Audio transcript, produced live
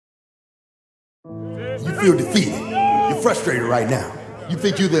You feel defeated. You're frustrated right now. You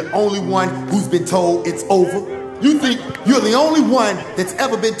think you're the only one who's been told it's over. You think you're the only one that's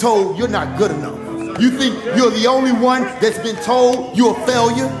ever been told you're not good enough. You think you're the only one that's been told you're a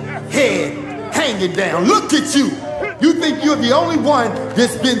failure. Head hanging down. Look at you. You think you're the only one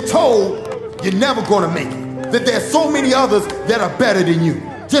that's been told you're never gonna make it. That there's so many others that are better than you.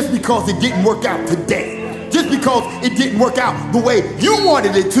 Just because it didn't work out today. Just because it didn't work out the way you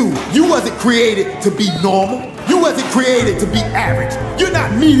wanted it to. You wasn't created to be normal. You wasn't created to be average. You're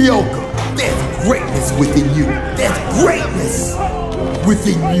not mediocre. There's greatness within you. There's greatness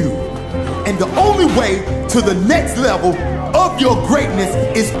within you. And the only way to the next level of your greatness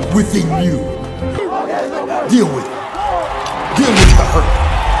is within you. Deal with it. Deal with the hurt.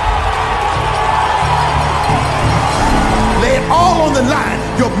 Lay it all on the line.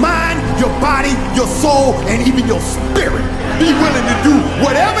 Your mind, your body, your soul, and even your spirit. Be willing to do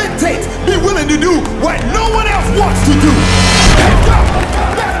whatever it takes. Be willing to do what no one else wants to do.